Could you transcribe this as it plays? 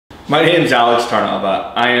My name is Alex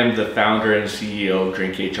Tarnava. I am the founder and CEO of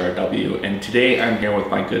Drink HRW, and today I'm here with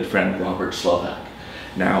my good friend Robert Slovak.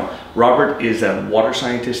 Now, Robert is a water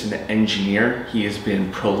scientist and engineer. He has been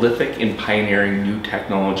prolific in pioneering new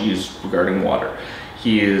technologies regarding water.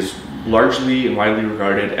 He is largely and widely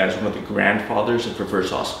regarded as one of the grandfathers of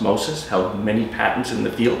reverse osmosis, held many patents in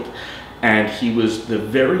the field, and he was the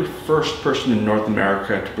very first person in North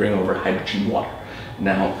America to bring over hydrogen water.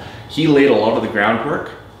 Now, he laid a lot of the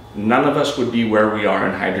groundwork. None of us would be where we are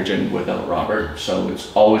in hydrogen without Robert, so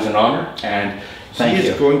it's always an honor. And he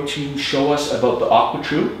is going to show us about the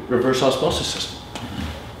AquaTru reverse osmosis system.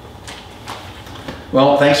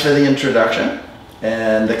 Well, thanks for the introduction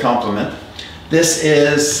and the compliment. This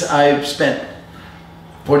is, I've spent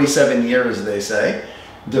 47 years, they say,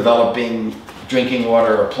 developing drinking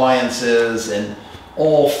water appliances and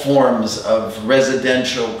all forms of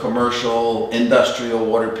residential, commercial, industrial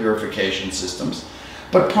water purification systems.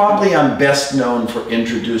 But probably I'm best known for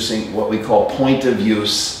introducing what we call point of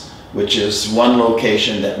use, which is one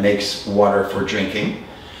location that makes water for drinking,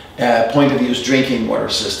 point of use drinking water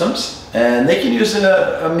systems. And they can use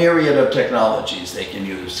a myriad of technologies. They can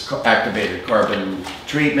use activated carbon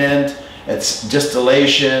treatment, it's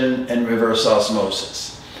distillation, and reverse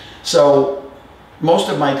osmosis. So most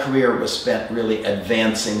of my career was spent really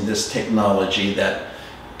advancing this technology that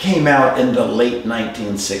came out in the late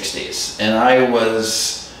 1960s, and I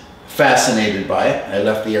was fascinated by it. I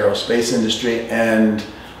left the aerospace industry and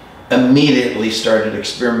immediately started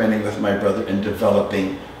experimenting with my brother in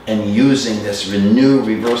developing and using this new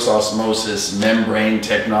reverse osmosis membrane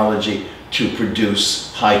technology to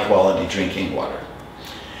produce high quality drinking water.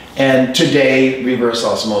 And today, reverse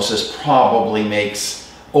osmosis probably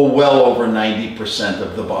makes well over 90%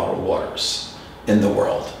 of the bottled waters in the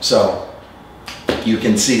world. So you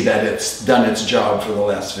can see that it's done its job for the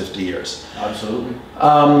last 50 years. Absolutely.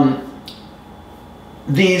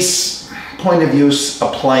 These point of use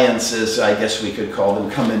appliances, I guess we could call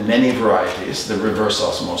them, come in many varieties, the reverse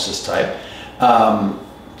osmosis type.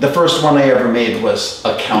 The first one I ever made was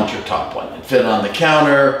a countertop one. It fit on the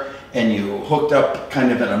counter, and you hooked up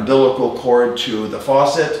kind of an umbilical cord to the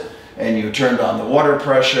faucet, and you turned on the water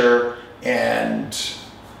pressure, and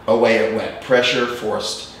away it went. Pressure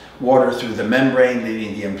forced water through the membrane,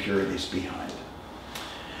 leaving the impurities behind.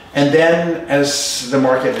 And then as the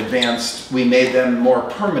market advanced, we made them more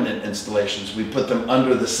permanent installations. We put them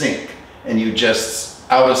under the sink, and you just,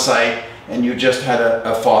 out of sight, and you just had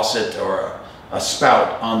a faucet or a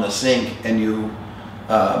spout on the sink, and you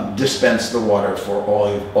dispense the water for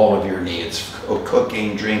all of your needs,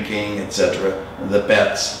 cooking, drinking, etc., the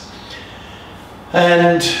pets.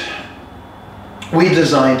 And we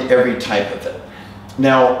designed every type of it.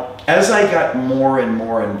 Now, as I got more and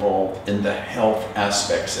more involved in the health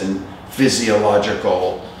aspects and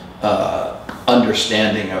physiological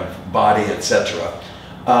understanding of body, etc.,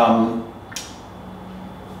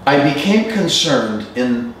 I became concerned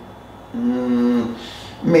in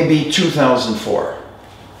maybe 2004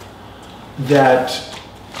 that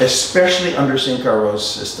especially under sink RO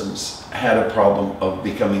systems had a problem of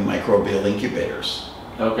becoming microbial incubators.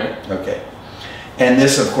 Okay. And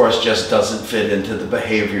this, of course, just doesn't fit into the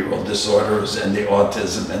behavioral disorders and the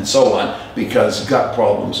autism and so on, because gut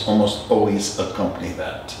problems almost always accompany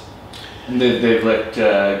that. And they've linked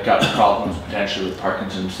gut problems potentially with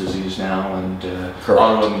Parkinson's disease now, and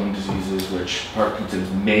autoimmune diseases, which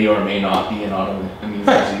Parkinson's may or may not be an autoimmune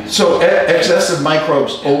disease. So excessive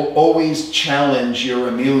microbes always challenge your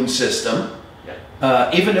immune system,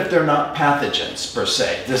 even if they're not pathogens per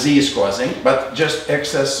se, disease-causing, but just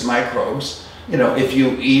excess microbes. You know, if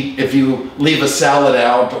you leave a salad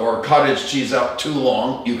out or cottage cheese out too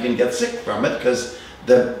long, you can get sick from it because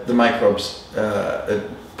the microbes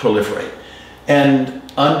proliferate. And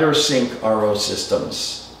under sink RO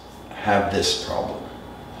systems have this problem.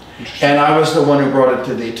 And I was the one who brought it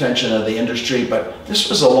to the attention of the industry, but this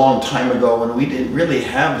was a long time ago when we didn't really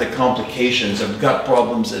have the complications of gut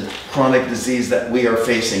problems and chronic disease that we are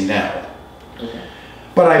facing now.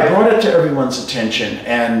 But I brought it to everyone's attention,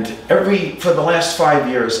 and for the last 5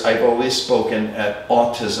 years, I've always spoken at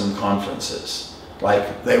autism conferences.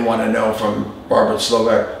 Like, they want to know from Robert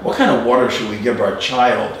Slovak, what kind of water should we give our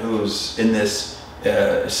child who's in this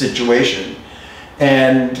situation?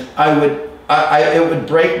 And it would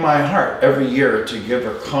break my heart every year to give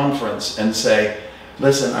a conference and say,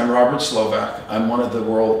 listen, I'm Robert Slovak, I'm one of the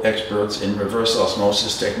world experts in reverse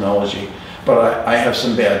osmosis technology, but I have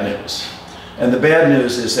some bad news. And the bad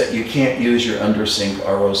news is that you can't use your under sink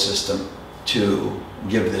RO system to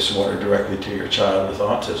give this water directly to your child with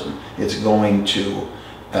autism. It's going to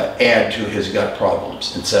add to his gut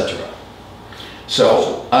problems, etc.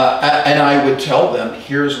 So, and I would tell them,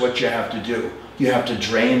 here's what you have to do. You have to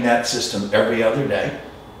drain that system every other day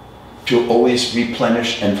to always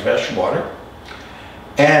replenish and fresh water.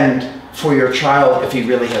 And for your child, if he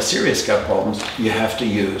really has serious gut problems, you have to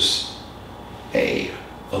use a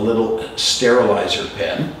little sterilizer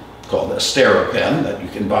pen called a SteriPen that you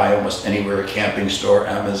can buy almost anywhere, a camping store,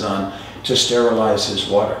 Amazon, to sterilize his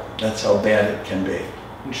water. That's how bad it can be.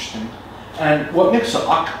 Interesting. And what makes the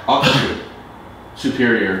AquaTru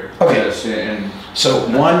superior to this? And so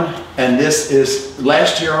one, and this is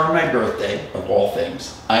last year on my birthday, of all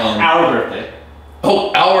things. Our birthday.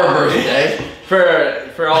 Oh, our birthday.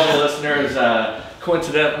 For all the listeners,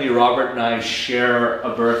 coincidentally, Robert and I share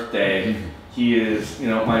a birthday. He is,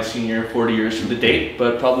 my senior, 40 years to the date,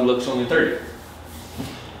 but probably looks only 30.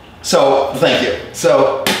 So, thank you.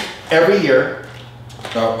 So, every year,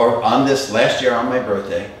 or on this last year on my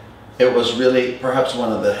birthday, it was really perhaps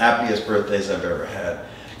one of the happiest birthdays I've ever had.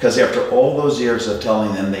 Because after all those years of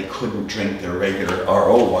telling them they couldn't drink their regular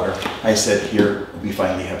RO water, I said, here, we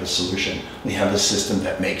finally have a solution. We have a system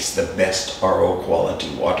that makes the best RO quality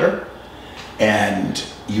water, and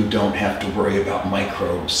you don't have to worry about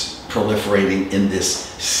microbes proliferating in this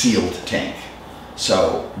sealed tank.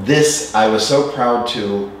 So this, I was so proud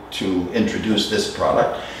to introduce this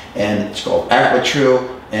product, and it's called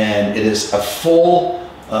AquaTru, and it is a full,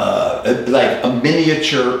 like a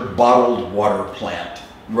miniature bottled water plant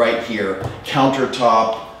right here,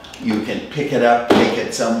 countertop. You can pick it up, take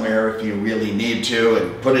it somewhere if you really need to,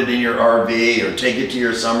 and put it in your RV or take it to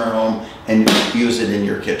your summer home and use it in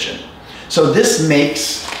your kitchen. So this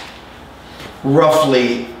makes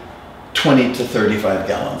roughly 20 to 35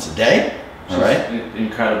 gallons a day. All right.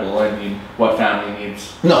 Incredible. I mean, what family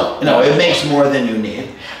needs? No, it makes more than you need.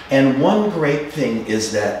 And one great thing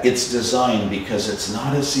is that it's designed because it's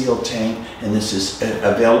not a sealed tank, and this is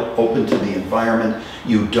open to the environment.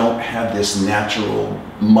 You don't have this natural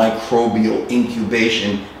microbial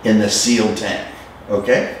incubation in the sealed tank,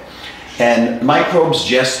 okay? And microbes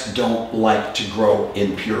just don't like to grow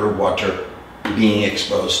in pure water being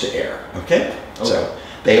exposed to air, okay? So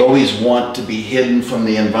they always want to be hidden from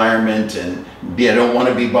the environment, and they don't want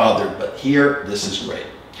to be bothered, but here, this is great.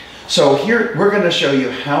 So here, we're going to show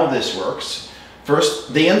you how this works.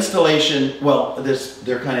 First, the installation, well,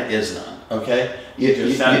 there kind of is none, okay?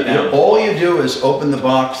 All you do is open the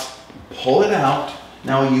box, pull it out.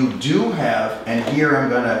 Now you do have, and here I'm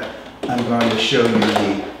going to show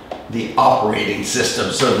you the operating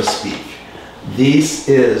system, so to speak. This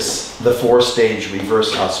is the 4-stage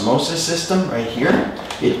reverse osmosis system right here.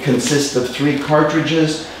 It consists of 3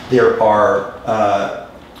 cartridges. There are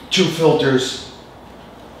 2 filters,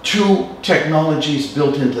 2 technologies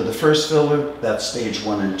built into the first filter. That's stage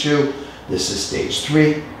 1 and 2. This is stage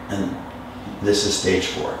 3, and this is stage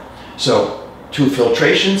 4. So 2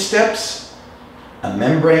 filtration steps, a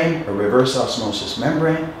membrane, a reverse osmosis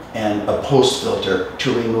membrane, and a post filter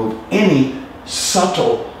to remove any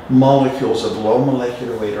subtle molecules of low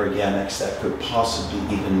molecular weight organics that could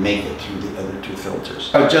possibly even make it through the other 2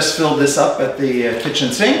 filters. I've just filled this up at the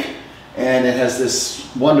kitchen sink, and it has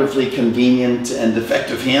this wonderfully convenient and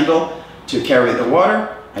effective handle to carry the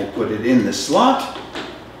water. I put it in the slot,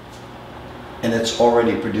 and it's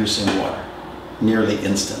already producing water nearly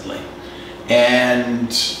instantly.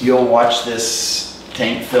 And you'll watch this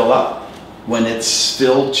tank fill up. When it's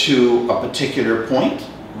filled to a particular point,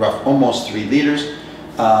 almost 3 liters,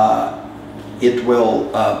 it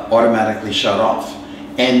will automatically shut off.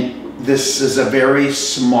 And this is a very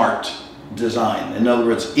smart design. In other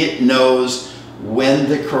words, it knows when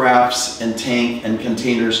the carafes and tank and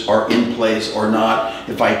containers are in place or not.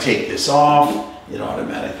 If I take this off, it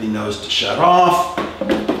automatically knows to shut off.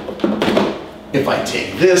 If I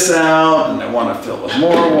take this out and I want to fill with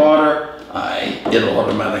more water, it'll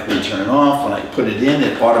automatically turn off. When I put it in,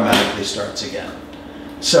 it automatically starts again.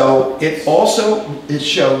 So it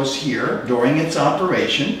shows here during its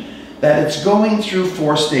operation that it's going through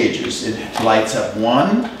 4 stages. It lights up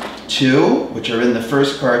 1, 2, which are in the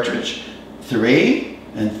first cartridge, 3,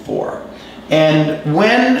 and 4. And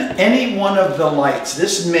when any one of the lights,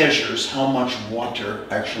 this measures how much water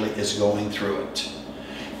actually is going through it.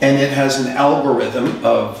 And it has an algorithm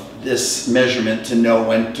of this measurement to know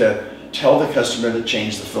when to tell the customer to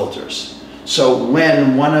change the filters. So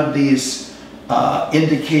when one of these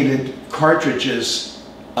indicated cartridges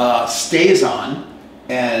stays on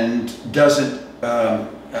and doesn't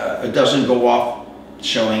go off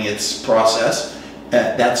showing its process,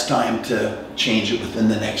 that's time to change it within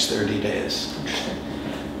the next 30 days. Interesting.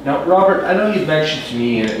 Now, Robert, I know you've mentioned to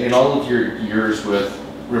me in all of your years with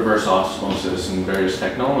reverse osmosis and various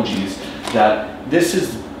technologies that this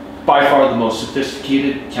is by far the most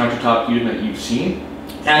sophisticated countertop unit you've seen,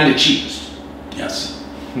 and the cheapest. Yes.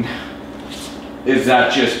 Is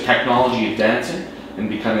that just technology advancing and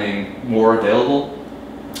becoming more available?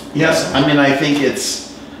 Yes, I mean, I think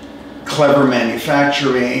it's clever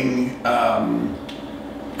manufacturing,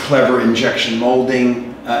 clever injection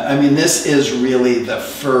molding. I mean, this is really the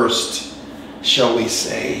first, shall we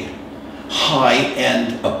say,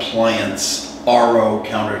 high-end appliance RO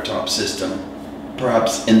countertop system,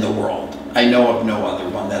 perhaps in the world. I know of no other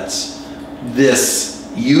one that's this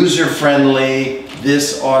user-friendly,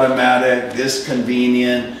 this automatic, this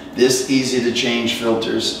convenient, this easy to change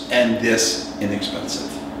filters, and this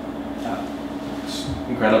inexpensive. It's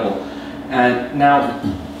incredible. And now,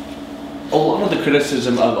 a lot of the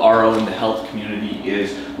criticism of RO in the health community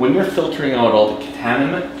is when you're filtering out all the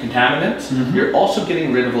contaminants, you're also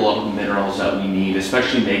getting rid of a lot of the minerals that we need,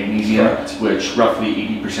 especially magnesium, which roughly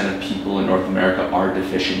 80% of people in North America are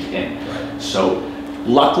deficient in. So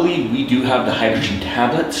luckily, we do have the hydrogen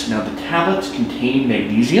tablets. Now the tablets contain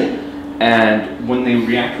magnesium, and when they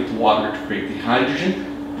react with water to create the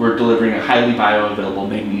hydrogen, we're delivering a highly bioavailable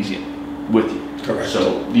magnesium with you.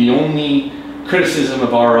 So the only criticism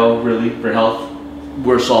of RO really for health,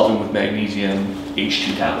 we're solving with magnesium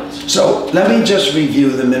H2 tablets. So let me just review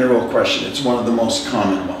the mineral question. It's one of the most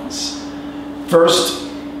common ones. First,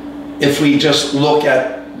 if we just look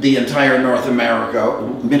at the entire North America,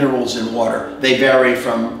 minerals in water, they vary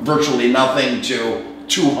from virtually nothing to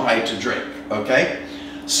too high to drink, okay?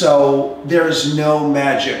 So there's no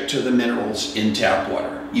magic to the minerals in tap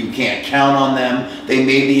water. You can't count on them. They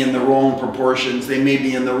may be in the wrong proportions, they may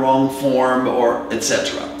be in the wrong form, or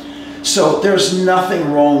etc. So there's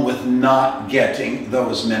nothing wrong with not getting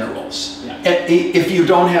those minerals. If you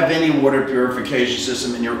don't have any water purification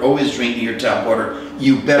system and you're always drinking your tap water,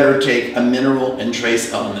 you better take a mineral and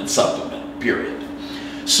trace element supplement, period.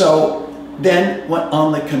 So then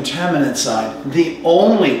on the contaminant side, the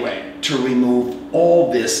only way to remove all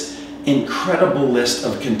this incredible list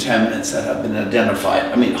of contaminants that have been identified,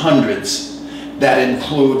 I mean hundreds, that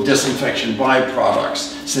include disinfection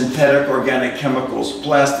byproducts, synthetic organic chemicals,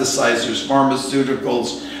 plasticizers,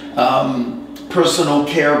 pharmaceuticals, personal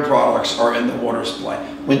care products are in the water supply.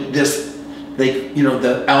 When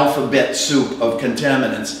the alphabet soup of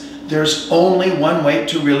contaminants, there's only one way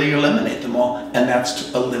to really eliminate them all, and that's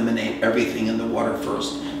to eliminate everything in the water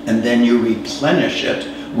first. And then you replenish it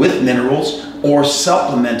with minerals or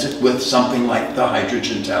supplement it with something like the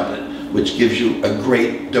hydrogen tablet, which gives you a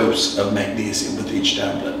great dose of magnesium with each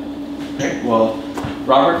tablet. Okay, well,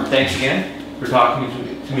 Robert, thanks again for talking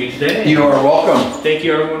to me today. You are welcome. Thank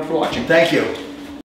you everyone for watching. Thank you.